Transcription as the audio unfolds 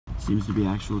Seems to be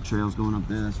actual trails going up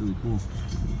there. That's really cool.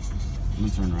 I'm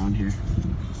gonna turn around here.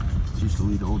 This used to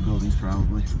lead to old buildings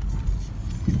probably.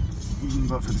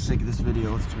 But for the sake of this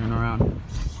video, let's turn around.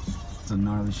 It's a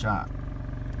gnarly shot.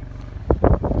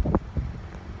 The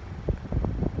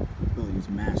building is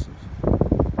massive.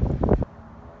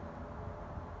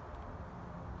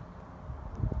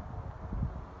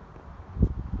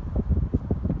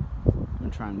 I'm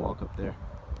gonna try and walk up there.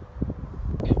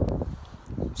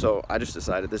 So I just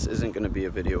decided this isn't going to be a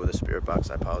video with a spirit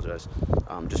box. I apologize,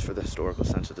 just for the historical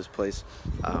sense of this place.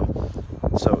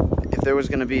 So if there was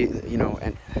going to be, you know,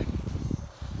 and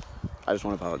I just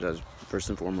want to apologize first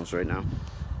and foremost right now.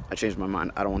 I changed my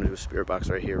mind. I don't want to do a spirit box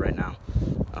right here, right now.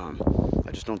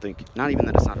 I just don't think, not even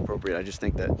that it's not appropriate, I just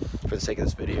think that for the sake of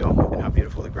this video and how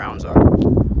beautiful the grounds are,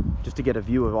 just to get a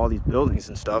view of all these buildings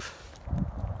and stuff,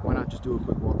 why not just do a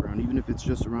quick walk around, even if it's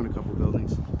just around a couple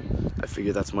buildings. I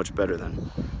figure that's much better than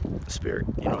a spirit,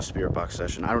 you know, a spirit box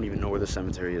session. I don't even know where the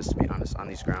cemetery is, to be honest, on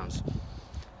these grounds.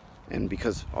 And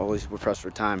because always we're pressed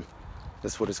for time,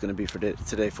 that's what it's going to be for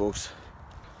today, folks.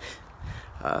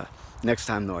 Next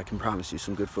time, though, I can promise you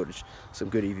some good footage, some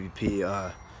good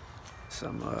EVP,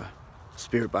 some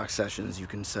spirit box sessions, you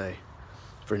can say.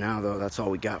 For now, though, that's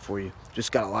all we got for you.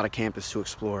 Just got a lot of campus to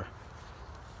explore.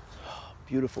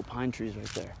 Beautiful pine trees right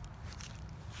there.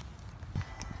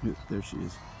 There she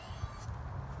is.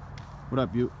 What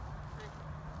up, Butte?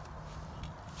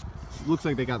 Looks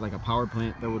like they got like a power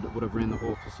plant that would have ran the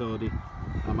whole facility.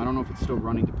 I don't know if it's still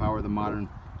running to power the modern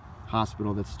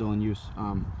hospital that's still in use,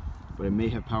 but it may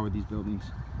have powered these buildings.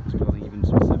 This building even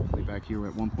specifically back here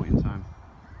at one point in time.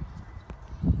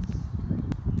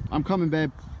 I'm coming,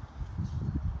 babe.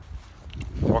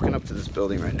 Walking up to this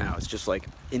building right now, it's just like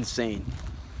insane.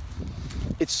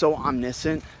 It's so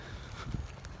omniscient.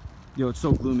 Yo, it's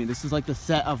so gloomy. This is like the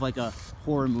set of like a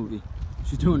horror movie.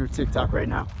 She's doing her TikTok right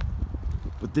now.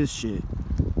 But this shit,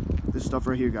 this stuff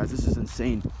right here, guys, this is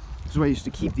insane. This is where I used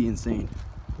to keep the insane.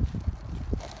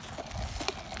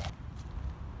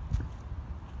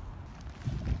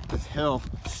 This hill,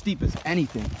 steep as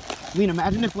anything. Lean,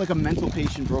 imagine if like a mental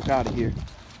patient broke out of here.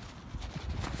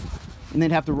 And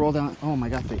they'd have to roll down. Oh my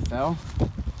God, they fell.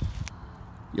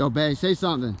 Yo, babe, say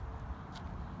something.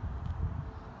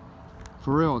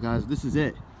 For real, guys, this is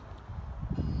it.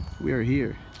 We are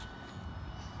here.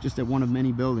 Just at one of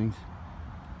many buildings.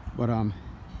 But,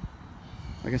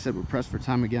 like I said, we're pressed for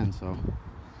time again, so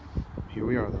here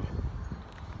we are, though.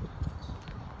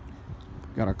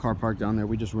 Got our car parked down there.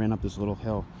 We just ran up this little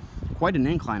hill. Quite an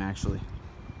incline, actually.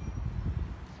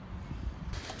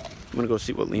 I'm gonna go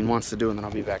see what Lean wants to do, and then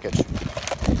I'll be back at you.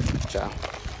 Ciao.